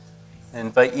I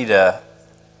invite you to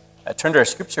turn to our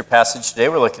scripture passage today.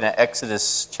 We're looking at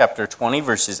Exodus chapter 20,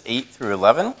 verses 8 through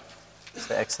 11.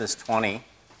 So Exodus 20,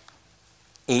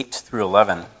 8 through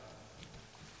 11.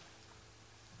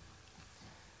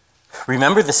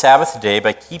 Remember the Sabbath day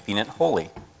by keeping it holy.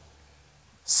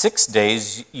 6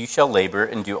 days you shall labor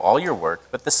and do all your work,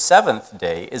 but the seventh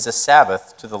day is a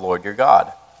Sabbath to the Lord your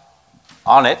God.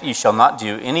 On it you shall not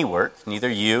do any work, neither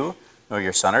you, nor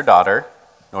your son or daughter,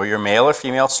 nor your male or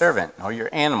female servant, nor your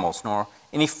animals, nor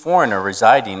any foreigner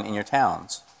residing in your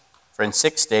towns. For in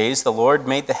 6 days the Lord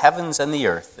made the heavens and the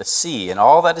earth, the sea, and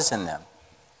all that is in them.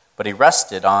 But he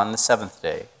rested on the seventh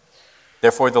day.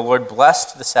 Therefore the Lord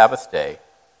blessed the Sabbath day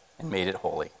and made it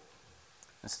holy.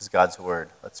 This is God's word.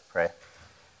 Let's pray.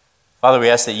 Father, we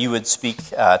ask that you would speak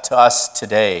to us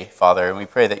today, Father, and we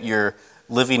pray that your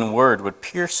living word would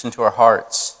pierce into our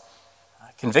hearts.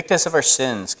 Convict us of our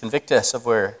sins. Convict us of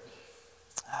where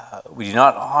we do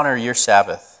not honor your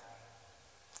Sabbath.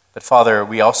 But Father,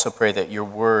 we also pray that your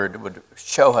word would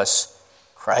show us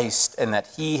Christ and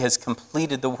that he has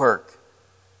completed the work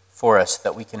for us,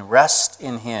 that we can rest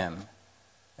in him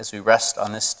as we rest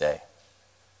on this day.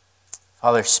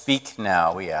 Father, speak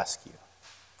now, we ask you.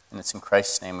 And it's in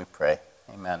Christ's name we pray.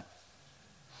 Amen.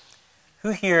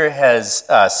 Who here has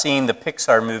seen the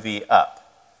Pixar movie Up?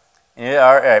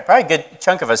 Probably a good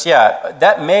chunk of us, yeah.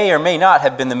 That may or may not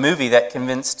have been the movie that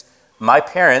convinced my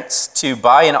parents to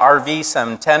buy an RV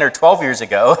some 10 or 12 years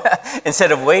ago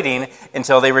instead of waiting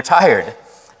until they retired.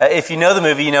 If you know the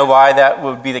movie, you know why that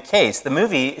would be the case. The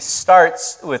movie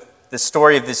starts with the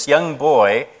story of this young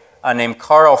boy named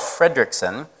Carl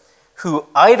Fredricksen, who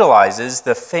idolizes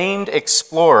the famed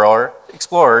explorer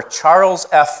Charles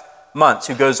F. Muntz,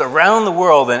 who goes around the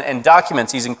world and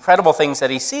documents these incredible things that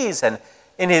he sees. And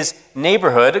in his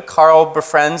neighborhood, Carl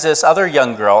befriends this other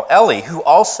young girl, Ellie, who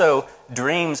also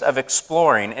dreams of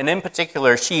exploring. And in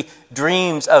particular, she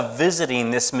dreams of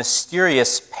visiting this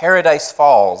mysterious Paradise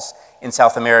Falls in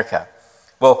South America.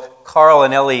 Well, Carl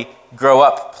and Ellie grow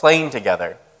up playing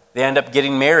together. They end up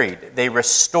getting married. They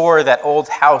restore that old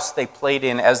house they played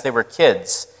in as they were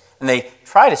kids. And they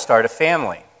try to start a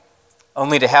family,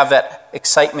 only to have that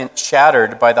excitement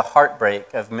shattered by the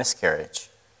heartbreak of miscarriage.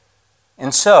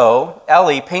 And so,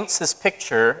 Ellie paints this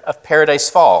picture of Paradise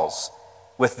Falls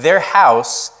with their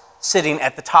house sitting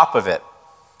at the top of it.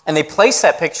 And they place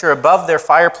that picture above their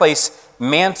fireplace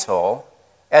mantle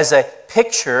as a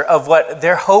picture of what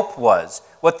their hope was,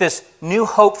 what this new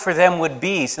hope for them would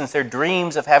be, since their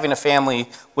dreams of having a family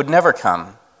would never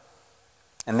come.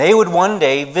 And they would one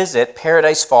day visit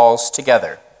Paradise Falls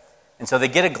together. And so they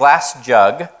get a glass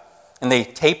jug, and they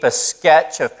tape a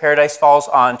sketch of Paradise Falls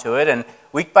onto it, and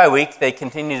week by week, they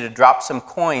continue to drop some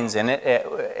coins in it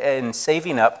and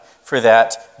saving up for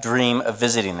that dream of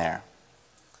visiting there.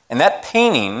 And that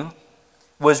painting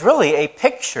was really a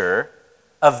picture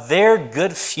of their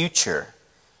good future.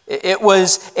 It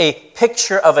was a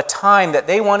picture of a time that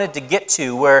they wanted to get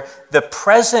to where the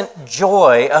present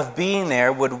joy of being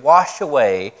there would wash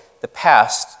away the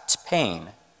past pain.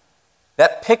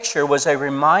 That picture was a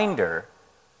reminder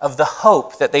of the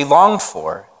hope that they longed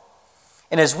for.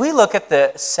 And as we look at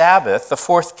the Sabbath, the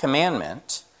fourth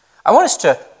commandment, I want us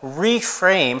to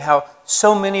reframe how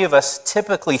so many of us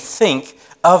typically think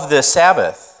of the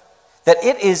Sabbath. That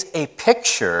it is a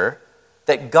picture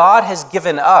that God has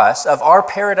given us of our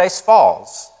Paradise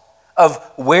Falls, of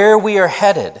where we are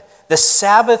headed. The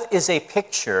Sabbath is a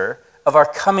picture of our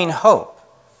coming hope.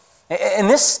 And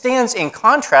this stands in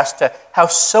contrast to how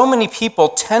so many people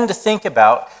tend to think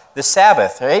about the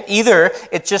Sabbath, right? Either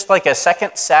it's just like a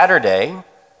second Saturday,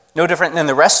 no different than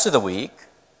the rest of the week,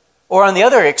 or on the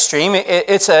other extreme,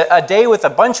 it's a day with a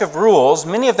bunch of rules,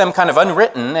 many of them kind of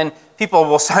unwritten, and people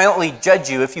will silently judge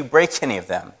you if you break any of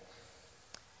them.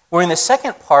 We're in the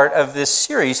second part of this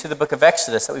series through the book of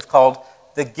Exodus that we've called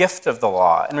the gift of the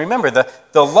law. And remember,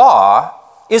 the law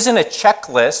isn't a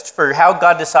checklist for how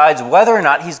God decides whether or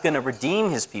not he's going to redeem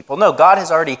his people. No, God has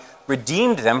already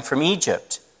redeemed them from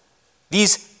Egypt.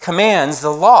 These commands, the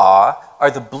law, are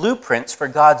the blueprints for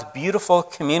God's beautiful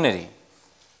community.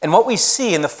 And what we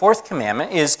see in the fourth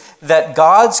commandment is that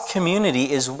God's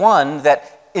community is one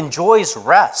that enjoys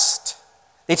rest.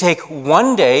 They take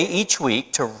one day each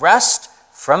week to rest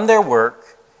from their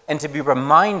work and to be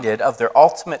reminded of their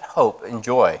ultimate hope and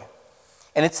joy.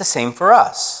 And it's the same for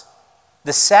us.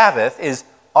 The Sabbath is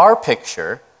our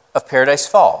picture of Paradise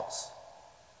Falls.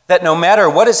 That no matter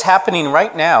what is happening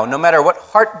right now, no matter what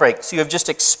heartbreaks you have just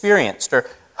experienced or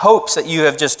hopes that you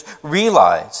have just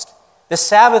realized, the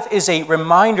Sabbath is a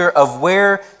reminder of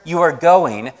where you are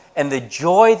going and the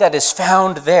joy that is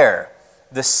found there.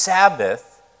 The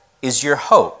Sabbath is your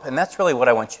hope. And that's really what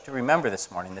I want you to remember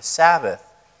this morning. The Sabbath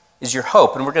is your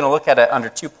hope. And we're going to look at it under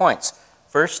 2 points.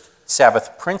 First,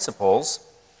 Sabbath principles.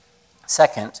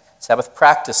 Second, Sabbath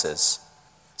practices.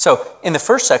 So in the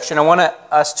first section, I want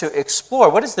us to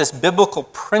explore what is this biblical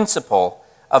principle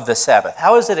of the Sabbath?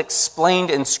 How is it explained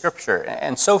in Scripture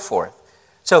and so forth?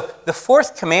 So the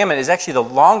fourth commandment is actually the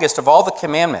longest of all the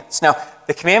commandments. Now,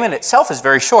 the commandment itself is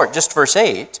very short, just verse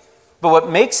 8. But what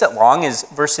makes it long is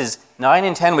verses 9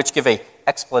 and 10, which give an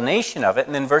explanation of it,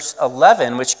 and then verse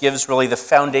 11, which gives really the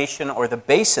foundation or the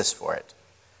basis for it.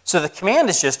 So the command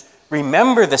is just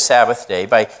remember the Sabbath day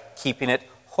by keeping it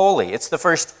holy. It's the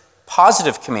first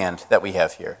positive command that we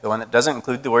have here, the one that doesn't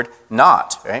include the word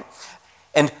not, right?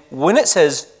 And when it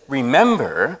says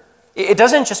remember, it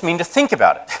doesn't just mean to think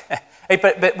about it.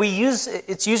 But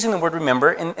it's using the word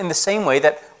remember in the same way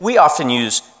that we often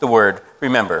use the word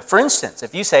remember. For instance,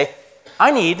 if you say,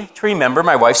 I need to remember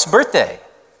my wife's birthday,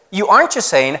 you aren't just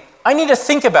saying, I need to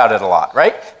think about it a lot,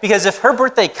 right? Because if her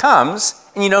birthday comes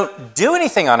and you don't do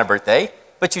anything on her birthday,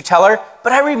 but you tell her,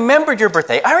 but I remembered your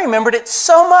birthday. I remembered it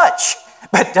so much.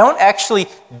 But don't actually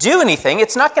do anything.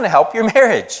 It's not going to help your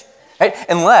marriage, right?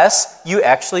 Unless you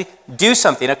actually do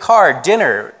something, a card,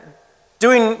 dinner,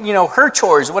 doing, her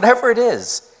chores, whatever it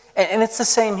is. And it's the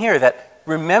same here, that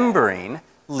remembering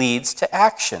leads to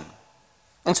action.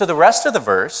 And so the rest of the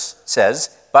verse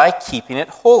says, by keeping it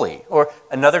holy. Or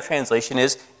another translation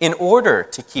is, in order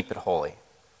to keep it holy.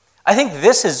 I think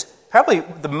this is probably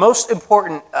the most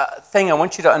important thing I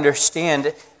want you to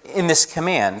understand in this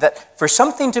command, that for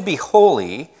something to be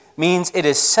holy means it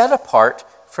is set apart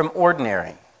from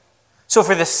ordinary. So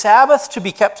for the Sabbath to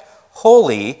be kept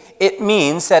holy, it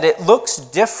means that it looks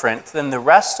different than the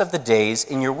rest of the days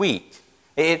in your week.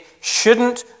 It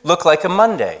shouldn't look like a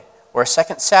Monday or a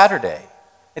second Saturday.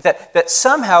 That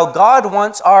somehow God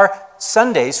wants our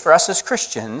Sundays for us as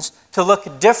Christians to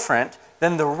look different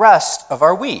than the rest of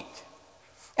our week.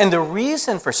 And the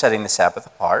reason for setting the Sabbath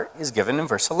apart is given in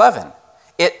verse 11.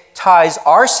 It ties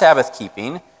our Sabbath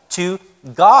keeping to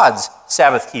God's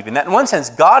Sabbath keeping. That in one sense,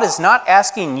 God is not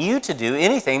asking you to do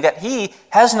anything that he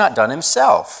has not done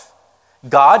himself.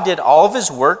 God did all of his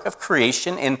work of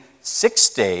creation in 6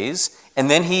 days,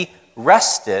 and then he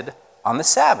rested on the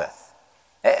Sabbath.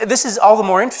 This is all the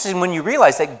more interesting when you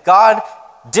realize that God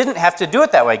didn't have to do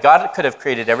it that way. God could have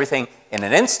created everything in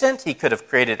an instant. He could have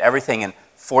created everything in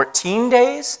 14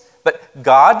 days. But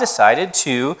God decided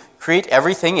to create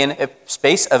everything in a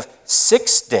space of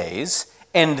 6 days.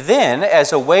 And then,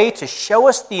 as a way to show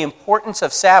us the importance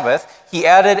of Sabbath, he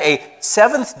added a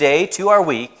seventh day to our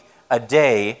week, a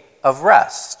day of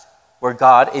rest, where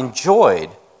God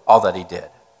enjoyed all that he did.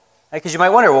 Because you might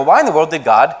wonder, well, why in the world did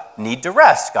God need to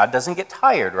rest? God doesn't get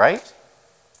tired, right?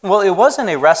 Well, it wasn't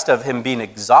a rest of him being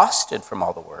exhausted from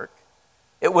all the work.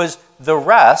 It was the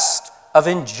rest of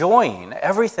enjoying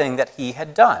everything that he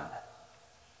had done.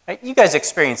 Right? You guys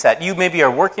experience that. You maybe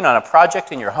are working on a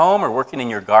project in your home or working in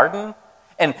your garden,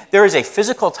 and there is a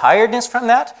physical tiredness from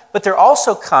that, but there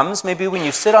also comes, maybe when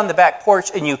you sit on the back porch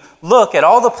and you look at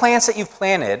all the plants that you've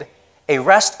planted, a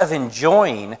rest of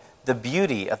enjoying the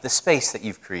beauty of the space that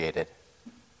you've created.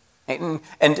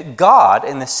 And God,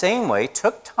 in the same way,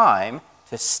 took time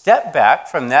to step back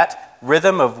from that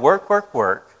rhythm of work,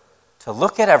 to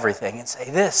look at everything and say,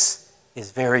 this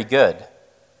is very good.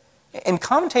 And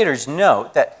commentators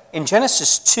note that in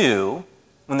Genesis 2,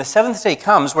 when the seventh day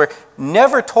comes, we're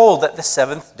never told that the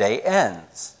seventh day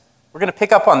ends. We're going to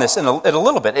pick up on this in a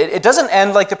little bit. It doesn't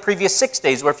end like the previous 6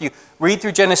 days, where if you read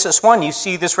through Genesis 1, you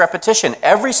see this repetition.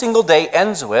 Every single day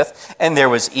ends with, and there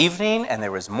was evening, and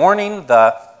there was morning,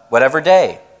 the whatever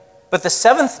day. But the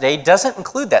seventh day doesn't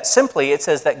include that. Simply, it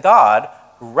says that God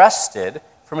rested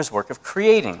from his work of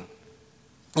creating.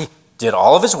 He did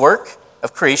all of his work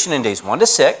of creation in days 1 to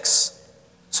 6,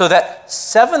 so that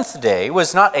seventh day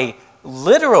was not a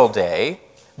literal day,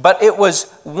 but it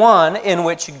was one in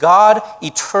which God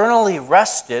eternally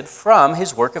rested from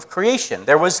his work of creation.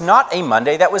 There was not a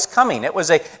Monday that was coming. It was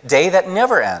a day that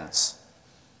never ends.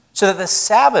 So that the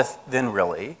Sabbath then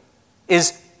really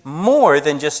is more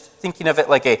than just thinking of it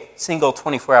like a single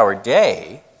 24-hour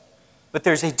day, but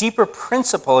there's a deeper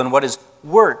principle in what is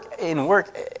work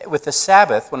with the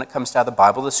Sabbath when it comes to how the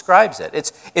Bible describes it.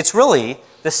 It's really,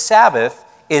 the Sabbath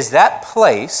is that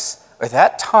place or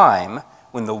that time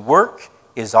when the work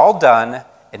is all done,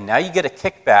 and now you get to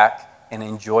kick back and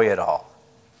enjoy it all.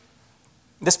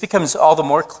 This becomes all the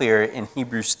more clear in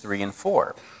Hebrews 3 and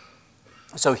 4.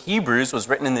 So Hebrews was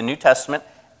written in the New Testament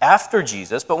after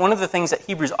Jesus, but one of the things that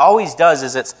Hebrews always does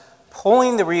is it's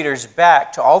pulling the readers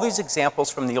back to all these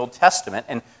examples from the Old Testament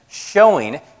and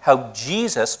showing how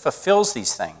Jesus fulfills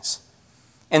these things.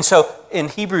 And so in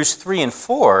Hebrews 3 and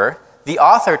 4, the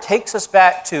author takes us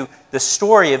back to the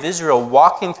story of Israel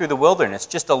walking through the wilderness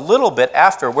just a little bit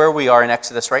after where we are in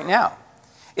Exodus right now.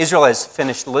 Israel has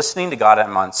finished listening to God at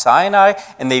Mount Sinai,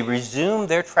 and they resume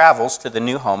their travels to the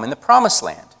new home in the Promised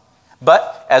Land.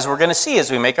 But as we're going to see as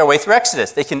we make our way through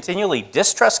Exodus, they continually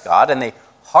distrust God and they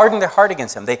harden their heart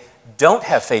against him. They don't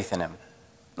have faith in him.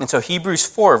 And so Hebrews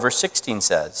 4 verse 16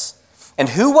 says, "And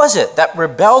who was it that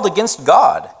rebelled against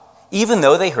God, even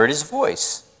though they heard his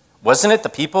voice? Wasn't it the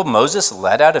people Moses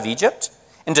led out of Egypt?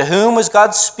 And to whom was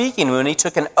God speaking when he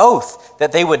took an oath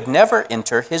that they would never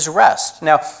enter his rest?"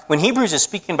 Now, when Hebrews is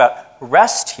speaking about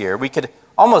rest here, we could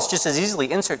almost just as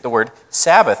easily insert the word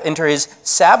Sabbath, enter his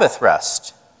Sabbath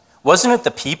rest. Wasn't it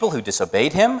the people who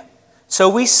disobeyed him? So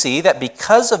we see that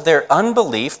because of their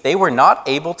unbelief, they were not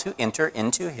able to enter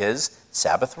into his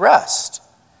Sabbath rest.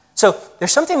 So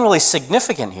there's something really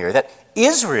significant here, that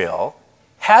Israel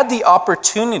had the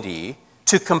opportunity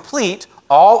to complete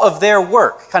all of their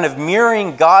work, kind of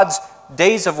mirroring God's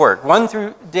days of work,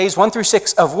 days 1 through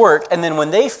 6 of work, and then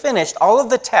when they finished all of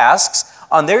the tasks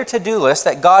on their to-do list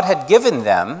that God had given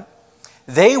them,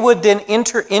 they would then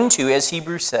enter into, as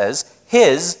Hebrews says,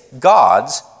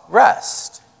 God's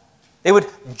rest. They would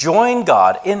join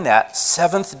God in that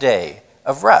seventh day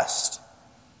of rest.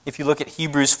 If you look at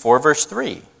Hebrews 4 verse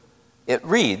 3, it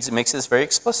makes this very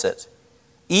explicit.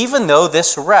 "Even though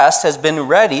this rest has been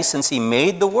ready since he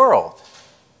made the world."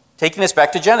 Taking us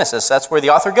back to Genesis, that's where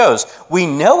the author goes. We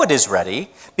know it is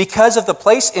ready because of the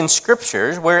place in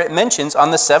Scriptures where it mentions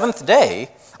on the seventh day,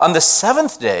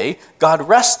 God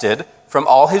rested from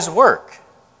all his work.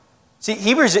 See,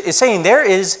 Hebrews is saying there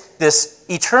is this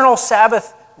eternal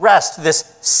Sabbath rest, this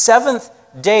seventh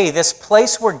day, this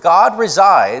place where God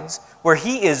resides, where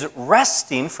he is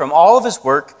resting from all of his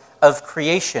work of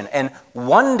creation. And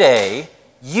one day,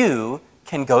 you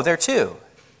can go there too.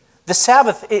 The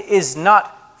Sabbath is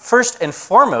not first and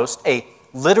foremost a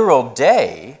literal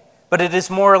day, but it is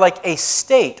more like a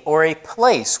state or a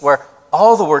place where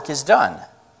all the work is done.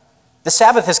 The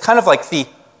Sabbath is kind of like the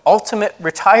ultimate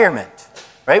retirement,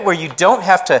 right? Where you don't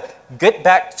have to get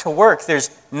back to work.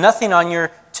 There's nothing on your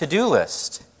to-do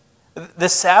list. The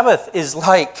Sabbath is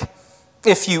like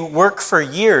if you work for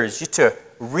years to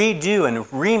redo and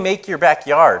remake your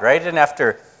backyard, right? And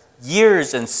after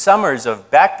years and summers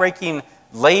of backbreaking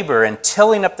labor and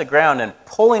tilling up the ground and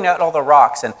pulling out all the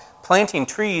rocks and planting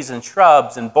trees and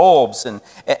shrubs and bulbs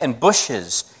and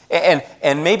bushes.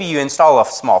 And maybe you install a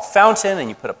small fountain and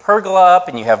you put a pergola up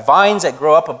and you have vines that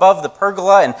grow up above the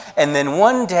pergola. And then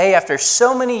one day, after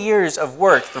so many years of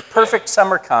work, the perfect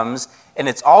summer comes and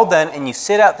it's all done and you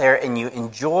sit out there and you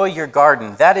enjoy your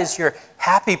garden. That is your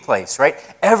happy place, right?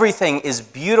 Everything is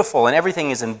beautiful and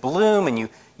everything is in bloom and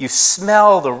you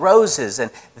smell the roses.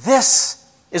 And this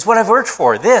is what I've worked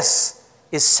for. This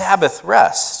is Sabbath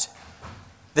rest.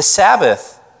 The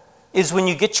Sabbath is when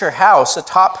you get your house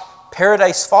atop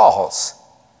Paradise Falls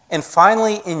and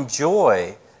finally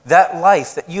enjoy that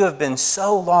life that you have been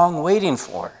so long waiting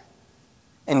for.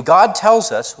 And God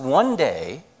tells us one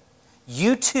day,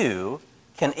 you too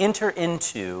can enter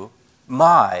into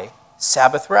my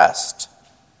Sabbath rest.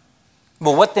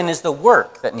 Well, what then is the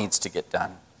work that needs to get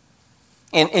done?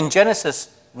 In Genesis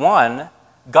 1,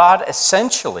 God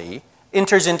essentially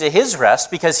enters into his rest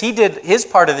because he did his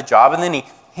part of the job, and then he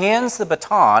hands the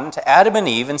baton to Adam and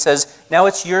Eve and says, now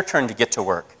it's your turn to get to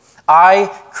work. I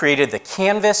created the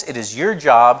canvas. It is your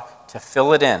job to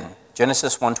fill it in.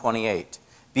 Genesis 1:28.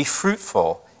 Be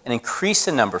fruitful and increase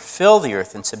in number. Fill the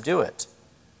earth and subdue it.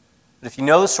 But if you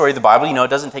know the story of the Bible, you know it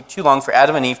doesn't take too long for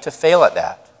Adam and Eve to fail at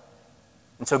that.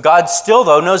 And so God still,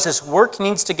 though, knows this work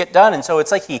needs to get done. And so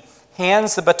it's like he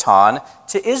hands the baton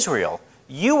to Israel.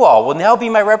 You all will now be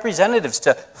my representatives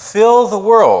to fill the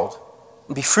world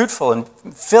and be fruitful and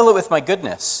fill it with my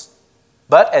goodness.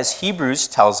 But as Hebrews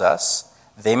tells us,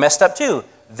 they messed up too.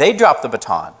 They dropped the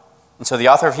baton. And so the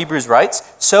author of Hebrews writes,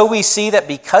 so we see that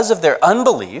because of their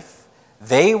unbelief,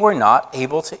 they were not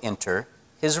able to enter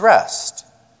his rest.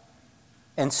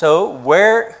 And so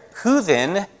who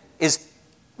then is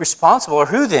responsible, or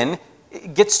who then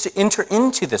gets to enter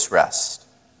into this rest?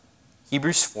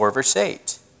 Hebrews 4 verse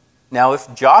 8. Now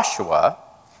if Joshua,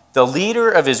 the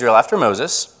leader of Israel after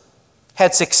Moses,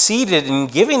 had succeeded in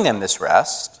giving them this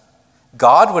rest,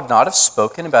 God would not have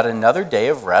spoken about another day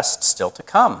of rest still to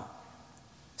come.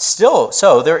 Still,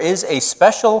 so there is a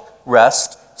special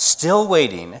rest still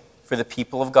waiting for the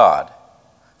people of God.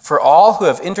 For all who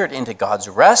have entered into God's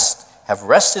rest have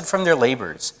rested from their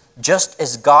labors, just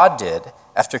as God did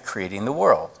after creating the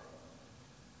world.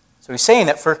 So he's saying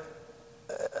that for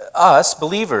us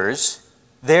believers,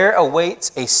 there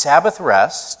awaits a Sabbath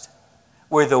rest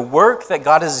where the work that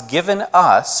God has given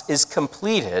us is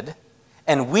completed,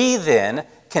 and we then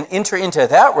can enter into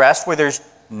that rest where there's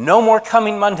no more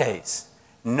coming Mondays,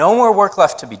 no more work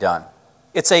left to be done.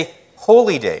 It's a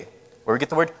holy day, where we get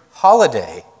the word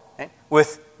holiday, right?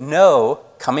 With no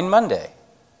coming Monday.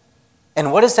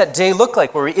 And what does that day look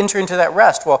like where we enter into that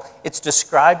rest? Well, it's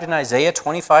described in Isaiah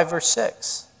 25, verse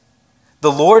 6.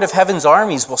 The Lord of heaven's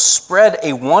armies will spread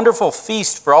a wonderful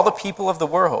feast for all the people of the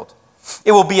world.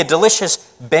 It will be a delicious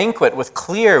banquet with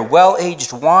clear,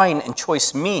 well-aged wine and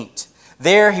choice meat.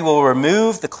 There he will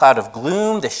remove the cloud of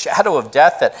gloom, the shadow of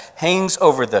death that hangs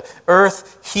over the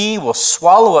earth. He will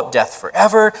swallow up death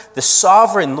forever. The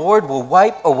sovereign Lord will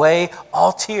wipe away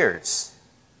all tears.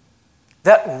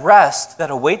 That rest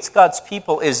that awaits God's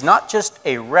people is not just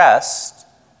a rest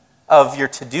of your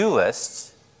to-do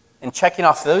lists and checking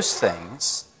off those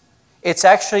things. It's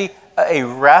actually a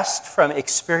rest from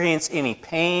experience any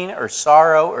pain or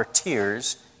sorrow or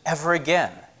tears ever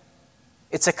again.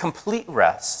 It's a complete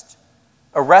rest.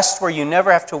 A rest where you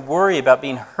never have to worry about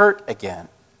being hurt again.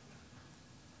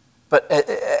 But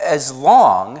as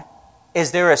long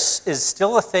as there is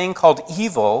still a thing called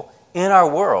evil in our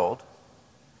world,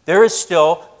 there is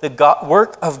still the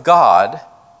work of God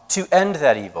to end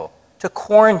that evil, to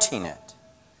quarantine it.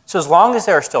 So as long as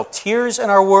there are still tears in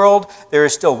our world, there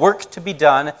is still work to be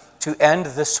done to end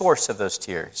the source of those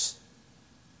tears.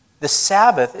 The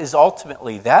Sabbath is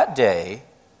ultimately that day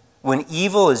when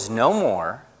evil is no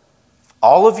more,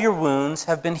 all of your wounds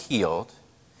have been healed,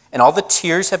 and all the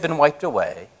tears have been wiped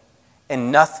away,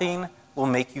 and nothing will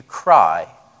make you cry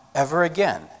ever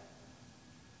again.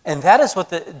 And that is what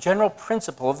the general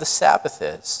principle of the Sabbath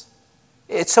is.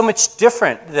 It's so much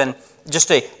different than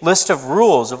just a list of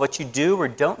rules of what you do or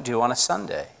don't do on a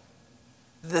Sunday.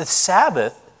 The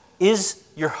Sabbath is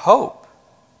your hope.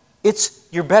 It's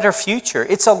your better future.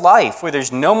 It's a life where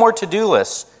there's no more to-do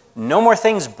lists, no more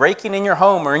things breaking in your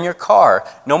home or in your car,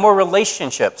 no more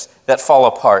relationships that fall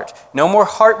apart, no more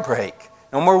heartbreak,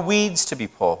 no more weeds to be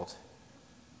pulled.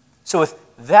 So with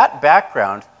that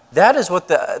background, that is what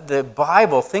the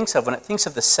Bible thinks of when it thinks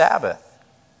of the Sabbath.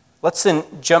 Let's then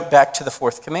jump back to the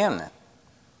fourth commandment.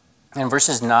 In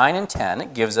verses 9 and 10,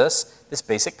 it gives us this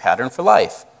basic pattern for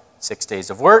life. 6 days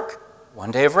of work,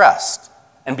 1 day of rest.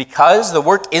 And because the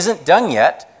work isn't done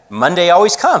yet, Monday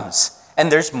always comes.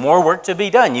 And there's more work to be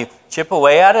done. You chip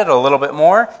away at it a little bit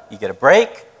more, you get a break,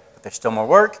 but there's still more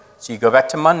work, so you go back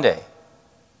to Monday.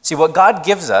 See, what God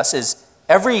gives us is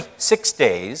every 6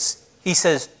 days, he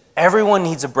says everyone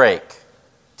needs a break,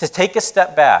 to take a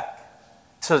step back,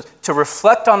 to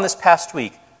reflect on this past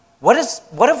week. What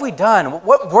have we done?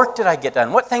 What work did I get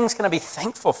done? What things can I be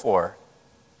thankful for?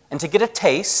 And to get a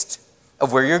taste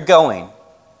of where you're going,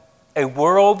 a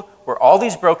world where all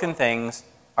these broken things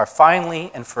are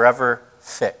finally and forever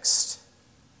fixed.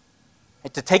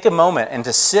 And to take a moment and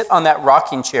to sit on that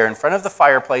rocking chair in front of the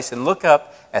fireplace and look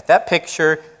up at that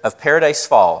picture of Paradise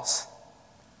Falls.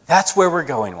 That's where we're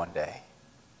going one day.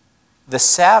 The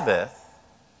Sabbath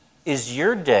is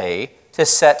your day to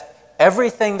set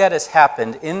everything that has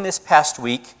happened in this past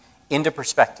week into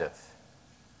perspective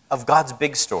of God's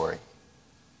big story,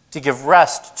 to give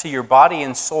rest to your body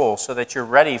and soul so that you're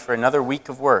ready for another week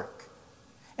of work,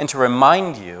 and to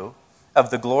remind you of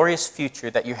the glorious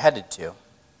future that you're headed to.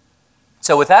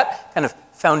 So with that kind of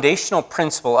foundational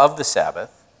principle of the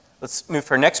Sabbath, let's move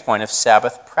to our next point of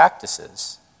Sabbath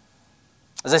practices.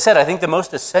 As I said, I think the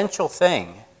most essential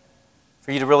thing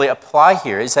for you to really apply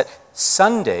here is that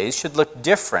Sundays should look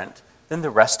different than the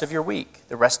rest of your week,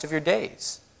 the rest of your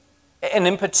days. And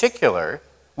in particular,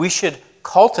 we should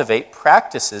cultivate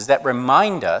practices that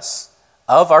remind us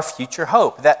of our future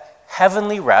hope, that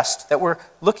heavenly rest that we're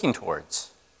looking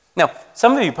towards. Now,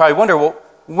 some of you probably wonder, well,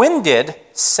 when did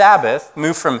Sabbath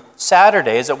move from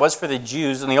Saturday, as it was for the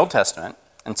Jews in the Old Testament,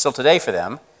 and still today for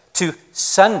them, to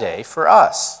Sunday for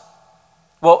us?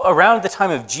 Well, around the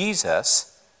time of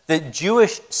Jesus, the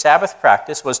Jewish Sabbath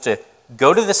practice was to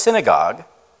go to the synagogue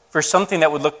for something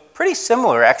that would look pretty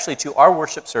similar actually to our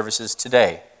worship services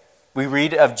today. We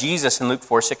read of Jesus in Luke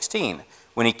 4:16.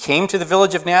 When he came to the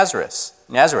village of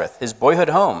Nazareth, his boyhood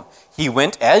home, he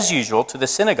went as usual to the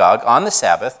synagogue on the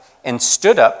Sabbath and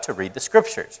stood up to read the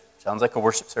scriptures. Sounds like a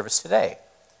worship service today.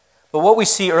 But what we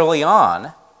see early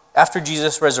on, after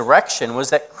Jesus' resurrection, was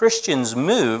that Christians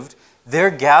moved their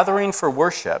gathering for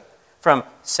worship from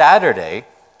Saturday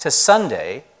to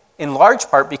Sunday, in large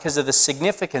part because of the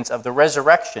significance of the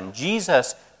resurrection.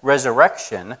 Jesus'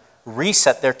 resurrection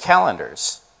reset their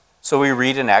calendars. So we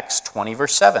read in Acts 20,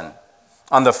 verse 7.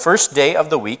 On the first day of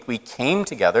the week, we came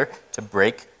together to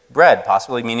break bread,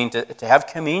 possibly meaning to have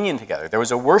communion together. There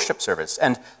was a worship service,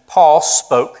 and Paul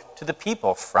spoke to the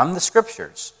people from the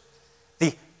Scriptures.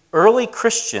 The early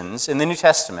Christians in the New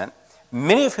Testament,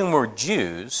 many of whom were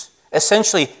Jews,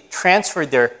 essentially transferred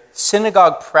their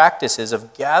synagogue practices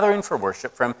of gathering for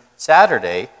worship from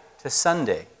Saturday to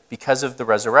Sunday because of the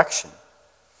resurrection.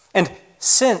 And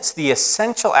since the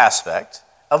essential aspect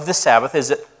of the Sabbath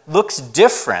is it looks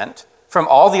different from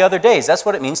all the other days, that's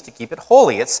what it means to keep it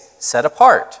holy. It's set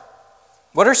apart.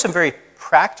 What are some very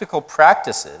practical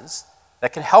practices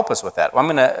that can help us with that? Well,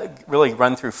 I'm going to really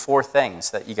run through 4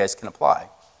 things that you guys can apply.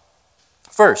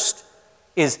 First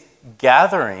is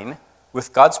gathering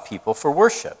with God's people for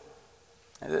worship.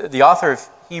 The author of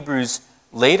Hebrews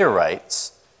later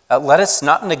writes, let us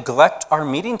not neglect our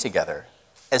meeting together,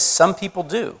 as some people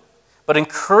do, but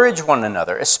encourage one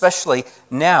another, especially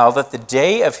now that the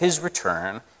day of his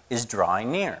return is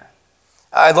drawing near.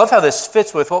 I love how this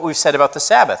fits with what we've said about the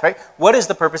Sabbath, right? What is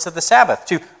the purpose of the Sabbath?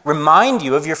 To remind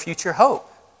you of your future hope.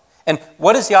 And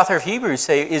what does the author of Hebrews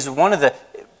say is one of the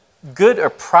good or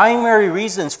primary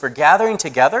reasons for gathering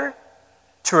together?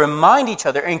 To remind each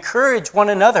other, encourage one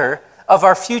another of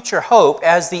our future hope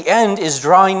as the end is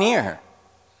drawing near.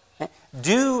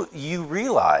 Do you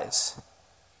realize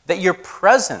that your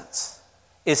presence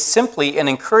is simply an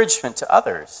encouragement to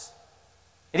others?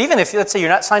 And even if, let's say, you're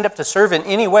not signed up to serve in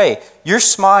any way, your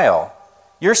smile,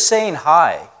 your saying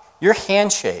hi, your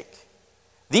handshake,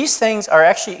 these things are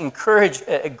actually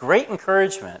a great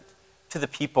encouragement to the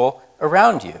people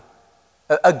around you.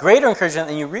 A greater encouragement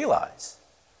than you realize.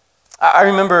 I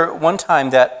remember one time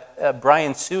that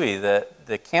Brian Suey,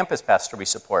 the campus pastor we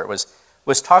support,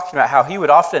 was talking about how he would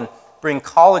often bring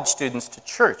college students to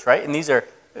church, right? And these are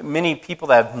many people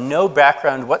that have no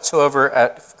background whatsoever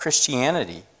at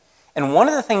Christianity. And one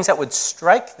of the things that would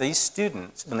strike these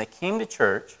students when they came to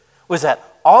church was that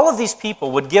all of these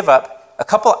people would give up a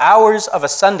couple hours of a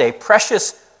Sunday,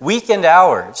 precious weekend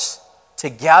hours, to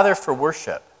gather for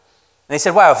worship. And they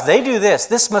said, wow, if they do this,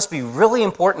 this must be really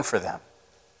important for them.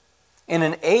 In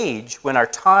an age when our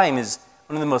time is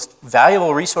one of the most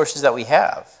valuable resources that we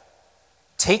have,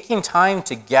 taking time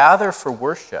to gather for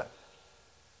worship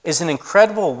is an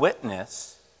incredible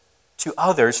witness to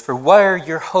others for where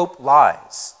your hope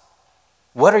lies.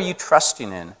 What are you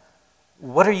trusting in?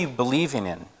 What are you believing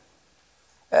in?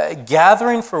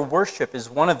 Gathering for worship is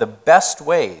one of the best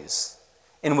ways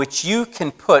in which you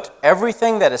can put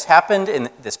everything that has happened in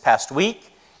this past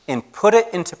week and put it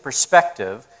into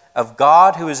perspective of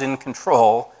God who is in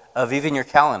control of even your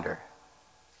calendar.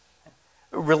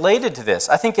 Related to this,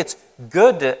 I think it's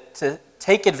good to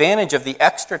take advantage of the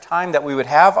extra time that we would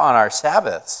have on our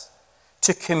Sabbaths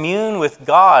to commune with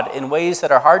God in ways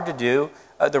that are hard to do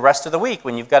the rest of the week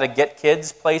when you've got to get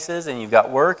kids places and you've got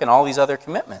work and all these other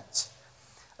commitments.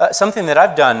 Something that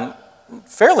I've done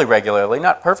fairly regularly,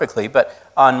 not perfectly, but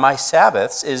on my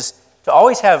Sabbaths is to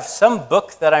always have some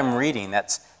book that I'm reading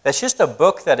that's just a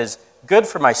book that is good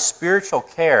for my spiritual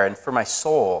care and for my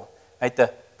soul. Right?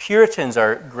 The Puritans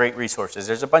are great resources.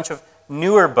 There's a bunch of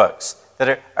newer books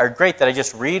that are great that I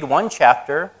just read one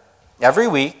chapter every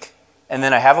week, and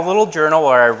then I have a little journal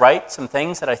where I write some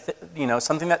things that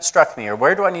something that struck me, or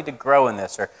where do I need to grow in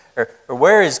this, or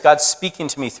where is God speaking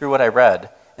to me through what I read,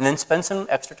 and then spend some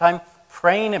extra time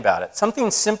praying about it.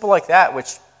 Something simple like that,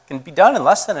 which can be done in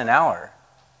less than an hour.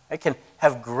 It can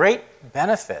have great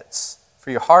benefits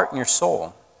for your heart and your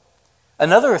soul.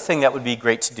 Another thing that would be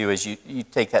great to do as you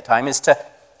take that time is to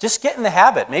just get in the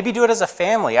habit. Maybe do it as a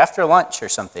family after lunch or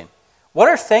something. What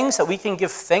are things that we can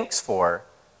give thanks for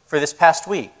this past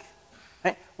week?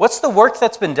 Right? What's the work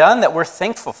that's been done that we're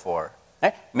thankful for?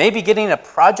 Right? Maybe getting a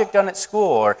project done at school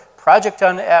or project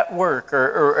done at work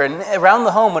or around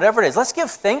the home, whatever it is. Let's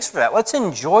give thanks for that. Let's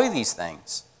enjoy these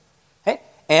things. Right?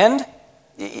 And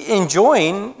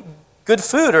enjoying good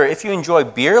food, or if you enjoy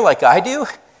beer like I do,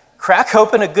 crack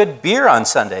open a good beer on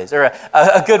Sundays or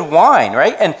a good wine,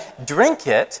 right? And drink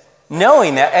it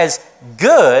knowing that as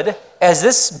good as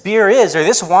this beer is or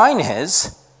this wine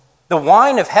is, the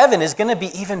wine of heaven is going to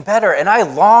be even better, and I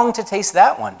long to taste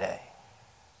that one day.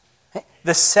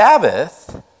 The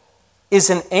Sabbath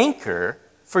is an anchor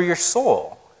for your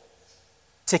soul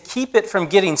to keep it from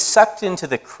getting sucked into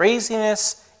the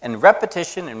craziness and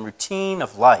repetition and routine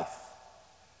of life.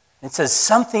 It says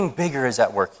something bigger is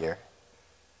at work here.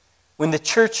 When the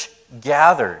church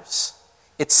gathers,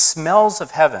 it smells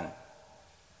of heaven.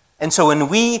 And so when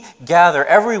we gather,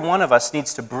 every one of us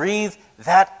needs to breathe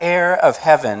that air of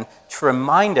heaven to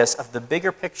remind us of the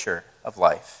bigger picture of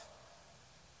life.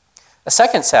 A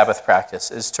second Sabbath practice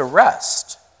is to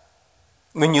rest.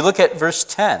 When you look at verse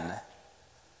 10,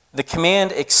 the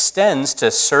command extends to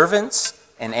servants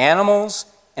and animals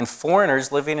and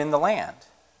foreigners living in the land.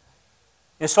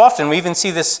 So often we even see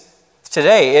this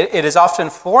Today, it is often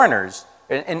foreigners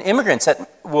and immigrants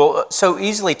that will so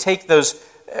easily take those,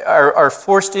 are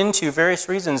forced into various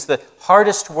reasons, the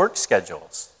hardest work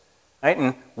schedules. Right?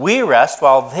 And we rest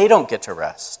while they don't get to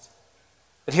rest.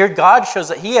 But here God shows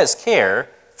that he has care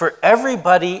for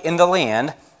everybody in the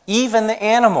land, even the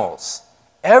animals.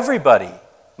 Everybody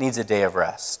needs a day of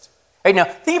rest. Right, now,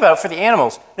 think about it for the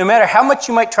animals. No matter how much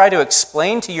you might try to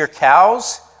explain to your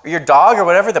cows or your dog or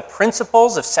whatever the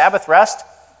principles of Sabbath rest,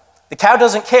 the cow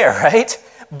doesn't care, right?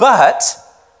 But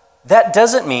that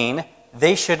doesn't mean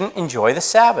they shouldn't enjoy the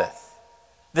Sabbath.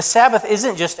 The Sabbath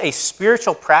isn't just a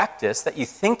spiritual practice that you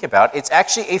think about. It's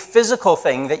actually a physical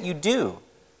thing that you do.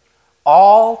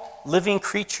 All living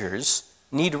creatures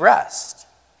need rest.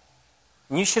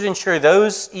 And you should ensure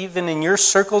those, even in your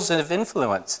circles of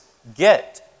influence,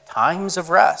 get times of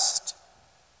rest.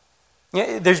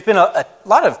 There's been a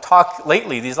lot of talk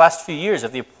lately, these last few years,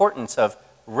 of the importance of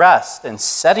rest and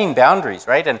setting boundaries,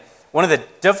 right? And one of the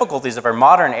difficulties of our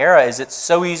modern era is it's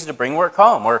so easy to bring work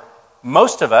home, or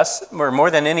most of us, or more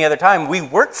than any other time, we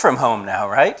work from home now,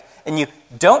 right? And you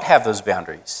don't have those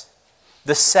boundaries.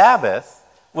 The Sabbath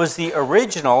was the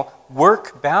original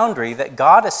work boundary that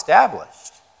God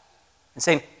established. And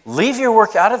saying, leave your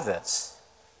work out of this.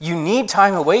 You need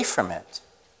time away from it.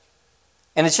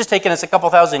 And it's just taken us a couple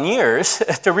thousand years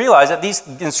to realize that these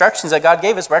instructions that God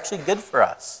gave us were actually good for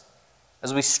us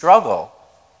as we struggle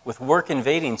with work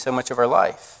invading so much of our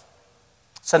life.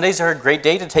 Sundays are a great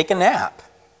day to take a nap.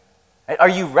 Are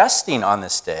you resting on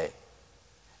this day?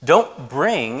 Don't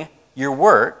bring your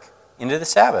work into the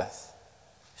Sabbath.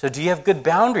 So do you have good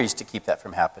boundaries to keep that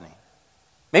from happening?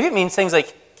 Maybe it means things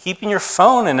like keeping your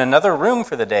phone in another room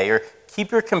for the day, or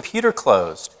keep your computer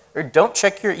closed, or don't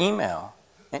check your email.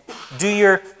 Do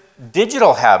your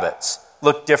digital habits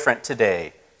look different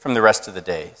today from the rest of the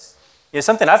days?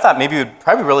 Something I thought maybe would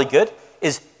probably be really good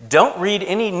is don't read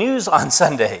any news on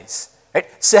Sundays. Right?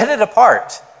 Set it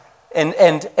apart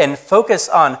and focus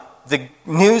on the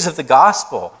news of the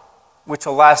gospel, which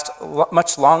will last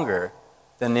much longer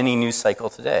than any news cycle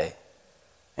today.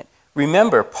 Right?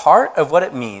 Remember, part of what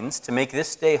it means to make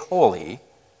this day holy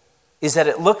is that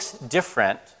it looks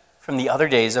different from the other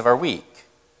days of our week.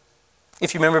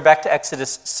 If you remember back to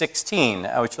Exodus 16,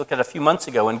 which we looked at a few months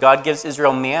ago, when God gives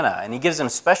Israel manna, and he gives them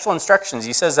special instructions.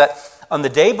 He says that on the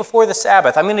day before the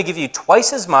Sabbath, I'm going to give you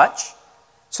twice as much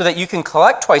so that you can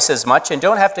collect twice as much and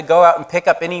don't have to go out and pick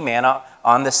up any manna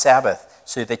on the Sabbath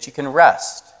so that you can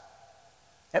rest.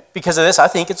 Because of this, I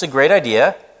think it's a great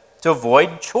idea to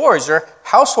avoid chores or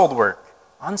household work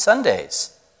on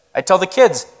Sundays. I tell the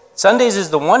kids, Sundays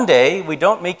is the one day we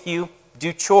don't make you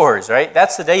do chores, right?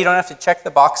 That's the day you don't have to check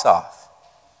the box off.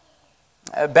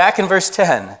 Back in verse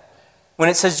 10, when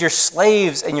it says your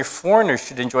slaves and your foreigners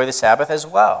should enjoy the Sabbath as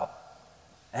well.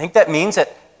 I think that means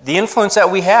that the influence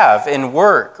that we have in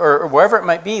work or wherever it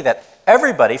might be, that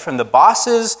everybody from the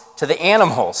bosses to the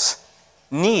animals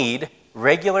need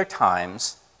regular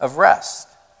times of rest.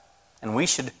 And we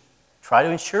should try to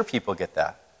ensure people get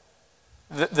that.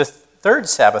 The third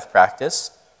Sabbath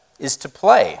practice is to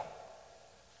play.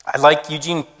 I like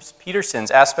Eugene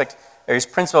Peterson's aspect, or his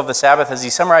principle of the Sabbath, as he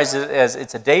summarizes it as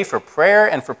it's a day for prayer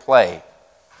and for play.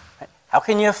 How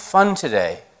can you have fun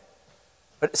today?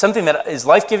 But something that is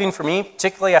life-giving for me,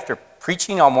 particularly after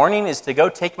preaching all morning, is to go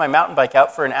take my mountain bike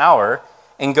out for an hour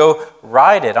and go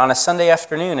ride it on a Sunday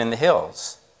afternoon in the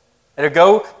hills. Or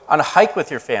go on a hike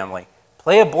with your family,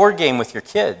 play a board game with your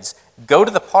kids, go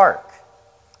to the park.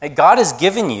 God has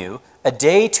given you a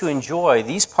day to enjoy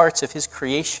these parts of his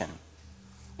creation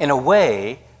in a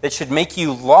way that should make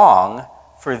you long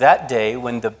for that day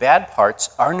when the bad parts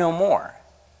are no more.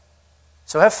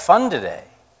 So have fun today,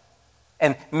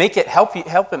 and help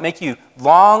it make you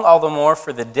long all the more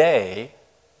for the day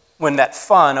when that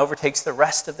fun overtakes the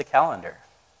rest of the calendar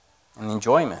and the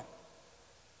enjoyment.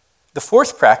 The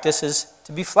fourth practice is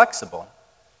to be flexible.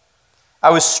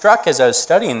 I was struck as I was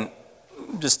studying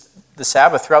just the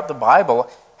Sabbath throughout the Bible,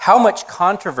 how much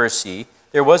controversy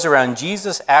there was around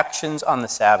Jesus' actions on the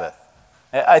Sabbath.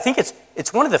 I think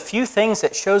it's one of the few things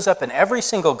that shows up in every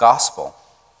single gospel.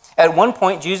 At one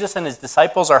point, Jesus and his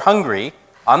disciples are hungry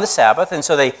on the Sabbath, and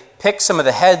so they pick some of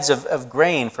the heads of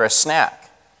grain for a snack.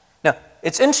 Now,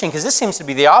 it's interesting because this seems to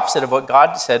be the opposite of what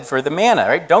God said for the manna,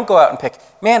 right? Don't go out and pick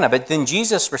manna. But then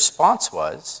Jesus' response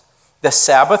was, the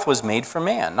Sabbath was made for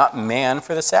man, not man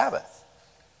for the Sabbath.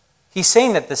 He's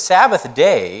saying that the Sabbath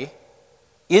day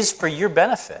is for your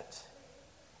benefit.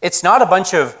 It's not a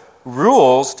bunch of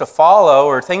rules to follow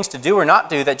or things to do or not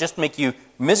do that just make you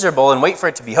miserable and wait for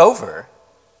it to be over.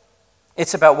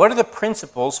 It's about what are the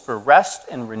principles for rest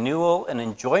and renewal and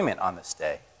enjoyment on this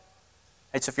day.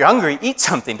 Right? So if you're hungry, eat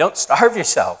something. Don't starve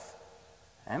yourself.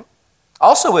 Right?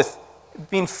 Also with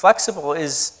being flexible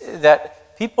is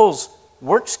that people's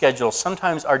work schedules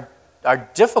sometimes are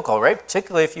difficult, right?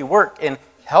 Particularly if you work in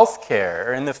healthcare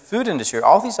or in the food industry or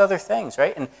all these other things,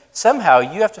 right? And somehow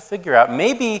you have to figure out,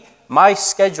 maybe my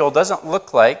schedule doesn't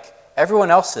look like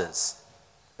everyone else's,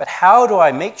 but how do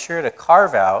I make sure to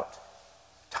carve out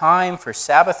time for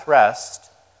Sabbath rest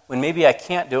when maybe I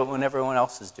can't do it when everyone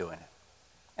else is doing it?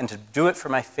 And to do it for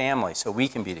my family so we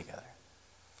can be together.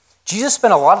 Jesus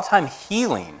spent a lot of time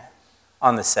healing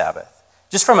on the Sabbath.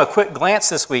 Just from a quick glance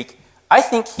this week, I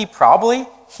think he probably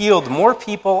healed more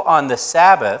people on the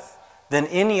Sabbath than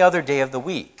any other day of the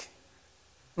week.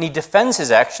 And he defends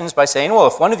his actions by saying, well,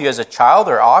 if one of you has a child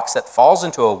or ox that falls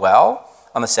into a well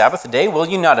on the Sabbath day, will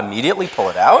you not immediately pull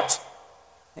it out?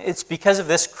 It's because of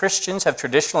this Christians have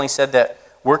traditionally said that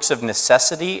works of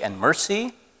necessity and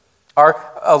mercy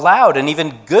are allowed and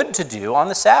even good to do on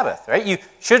the Sabbath, right? You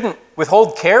shouldn't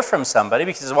withhold care from somebody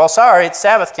because, well, sorry, it's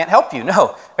Sabbath, can't help you.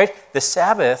 No, right? The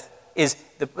Sabbath is,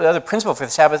 the other principle for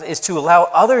the Sabbath is to allow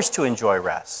others to enjoy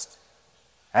rest,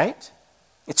 right?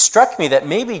 It struck me that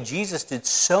maybe Jesus did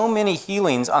so many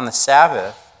healings on the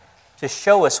Sabbath to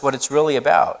show us what it's really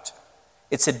about.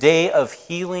 It's a day of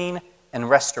healing and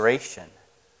restoration,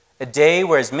 a day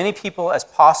where as many people as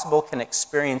possible can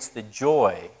experience the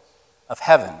joy of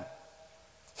heaven.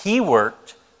 He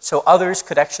worked so others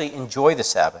could actually enjoy the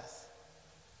Sabbath.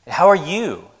 And how are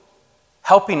you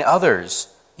helping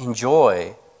others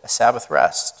enjoy a Sabbath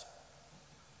rest?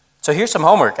 So here's some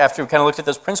homework after we kind of looked at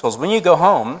those principles. When you go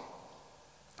home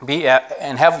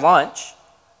and have lunch,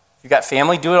 if you've got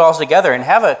family, do it all together and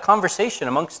have a conversation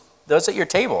amongst those at your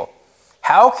table.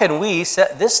 How can we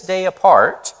set this day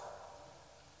apart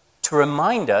to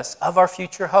remind us of our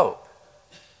future hope?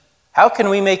 How can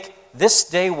we make this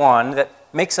day one that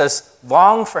makes us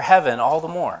long for heaven all the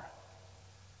more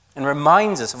and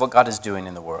reminds us of what God is doing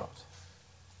in the world?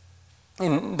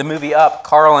 In the movie Up,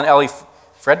 Carl and Ellie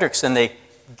Fredrickson, they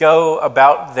go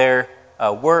about their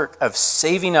work of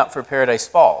saving up for Paradise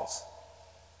Falls.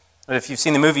 But if you've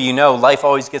seen the movie, you know life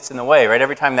always gets in the way, right?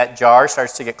 Every time that jar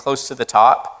starts to get close to the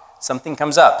top, something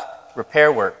comes up.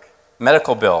 Repair work,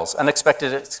 medical bills,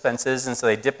 unexpected expenses, and so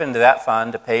they dip into that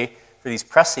fund to pay for these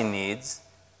pressing needs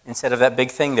instead of that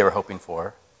big thing they were hoping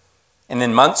for. And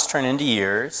then months turn into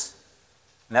years,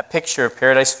 and that picture of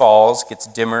Paradise Falls gets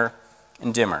dimmer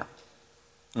and dimmer.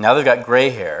 And now they've got gray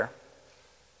hair,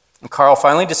 and Carl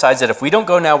finally decides that if we don't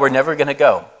go now, we're never going to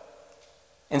go.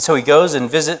 And so he goes and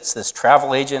visits this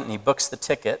travel agent, and he books the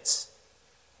tickets,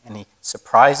 and he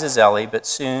surprises Ellie, but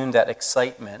soon that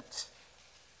excitement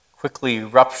quickly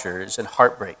ruptures and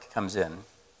heartbreak comes in.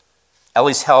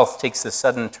 Ellie's health takes a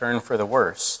sudden turn for the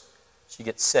worse. She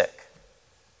gets sick,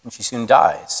 and she soon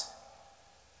dies.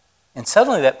 And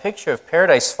suddenly that picture of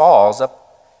Paradise Falls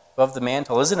up above the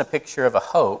mantle isn't a picture of a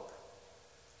hope,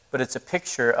 but it's a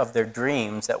picture of their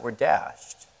dreams that were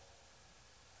dashed.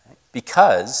 Right?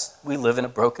 Because we live in a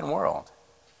broken world.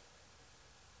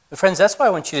 But friends, that's why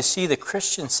I want you to see the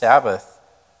Christian Sabbath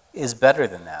is better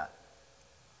than that.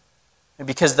 And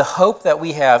because the hope that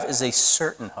we have is a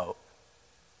certain hope.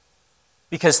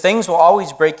 Because things will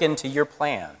always break into your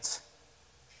plans.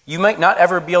 You might not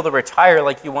ever be able to retire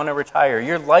like you want to retire.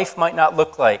 Your life might not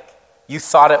look like you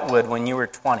thought it would when you were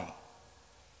 20.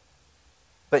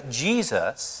 But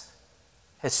Jesus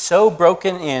has so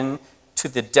broken in to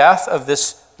the death of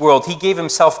this world, he gave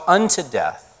himself unto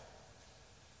death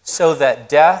so that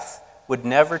death would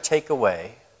never take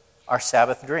away our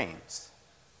Sabbath dreams.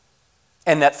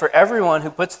 And that for everyone who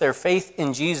puts their faith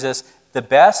in Jesus, the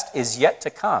best is yet to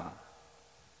come.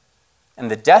 And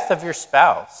the death of your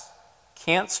spouse,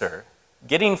 cancer,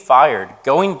 getting fired,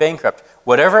 going bankrupt,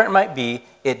 whatever it might be,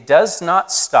 it does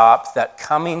not stop that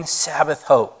coming Sabbath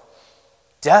hope.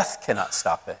 Death cannot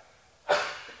stop it.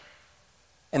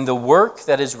 And the work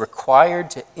that is required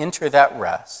to enter that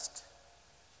rest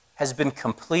has been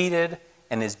completed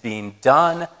and is being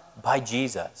done by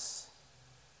Jesus.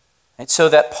 And so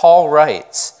that Paul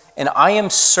writes, and I am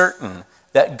certain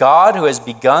that God who has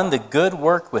begun the good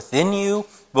work within you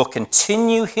will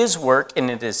continue his work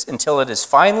until it is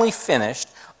finally finished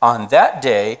on that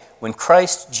day when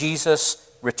Christ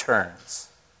Jesus returns.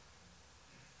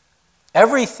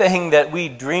 Everything that we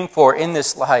dream for in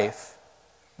this life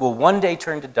will one day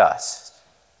turn to dust.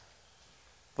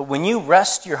 But when you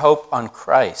rest your hope on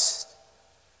Christ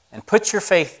and put your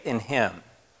faith in him,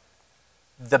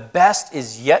 the best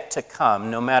is yet to come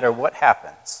no matter what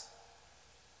happens.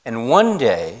 And one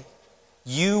day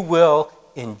you will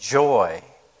enjoy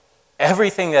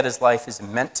everything that his life is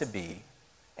meant to be,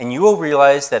 and you will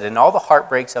realize that in all the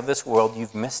heartbreaks of this world,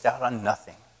 you've missed out on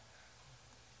nothing.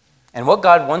 And what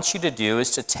God wants you to do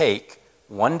is to take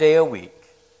one day a week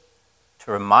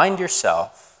to remind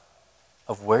yourself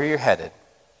of where you're headed.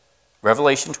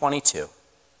 Revelation 22.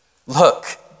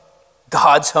 Look,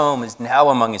 God's home is now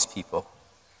among his people.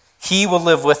 He will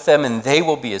live with them and they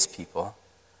will be his people.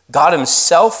 God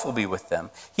himself will be with them.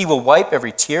 He will wipe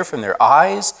every tear from their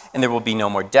eyes, and there will be no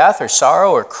more death or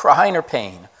sorrow or crying or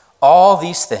pain. All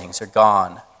these things are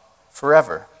gone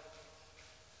forever.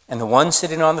 And the one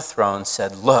sitting on the throne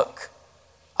said, Look,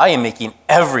 I am making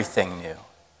everything new.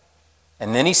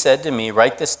 And then he said to me,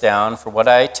 Write this down, for what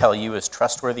I tell you is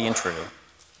trustworthy and true.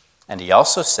 And he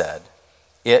also said,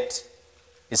 It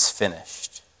is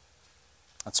finished.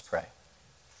 Let's pray.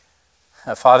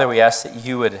 Father, we ask that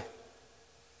you would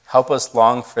help us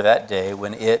long for that day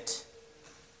when it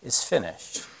is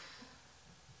finished.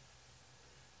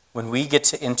 When we get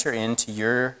to enter into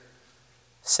your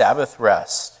Sabbath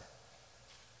rest.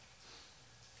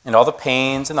 And all the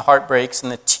pains and the heartbreaks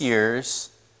and the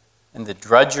tears and the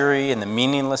drudgery and the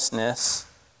meaninglessness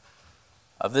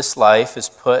of this life is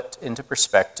put into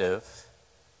perspective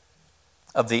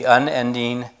of the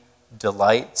unending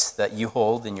delights that you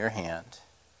hold in your hand.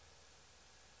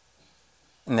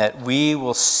 And that we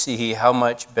will see how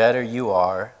much better you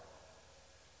are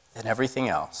than everything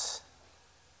else.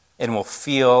 And will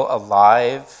feel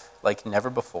alive like never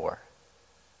before.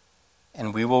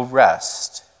 And we will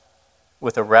rest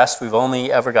with a rest we've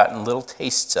only ever gotten little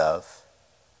tastes of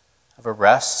a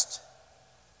rest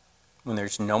when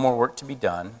there's no more work to be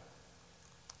done,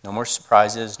 no more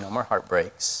surprises, no more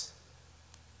heartbreaks,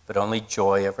 but only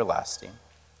joy everlasting.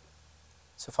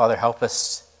 So, Father, help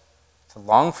us to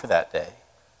long for that day.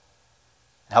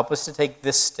 And help us to take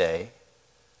this day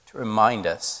to remind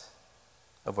us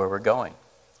of where we're going.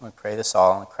 We pray this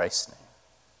all in Christ's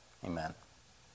name. Amen.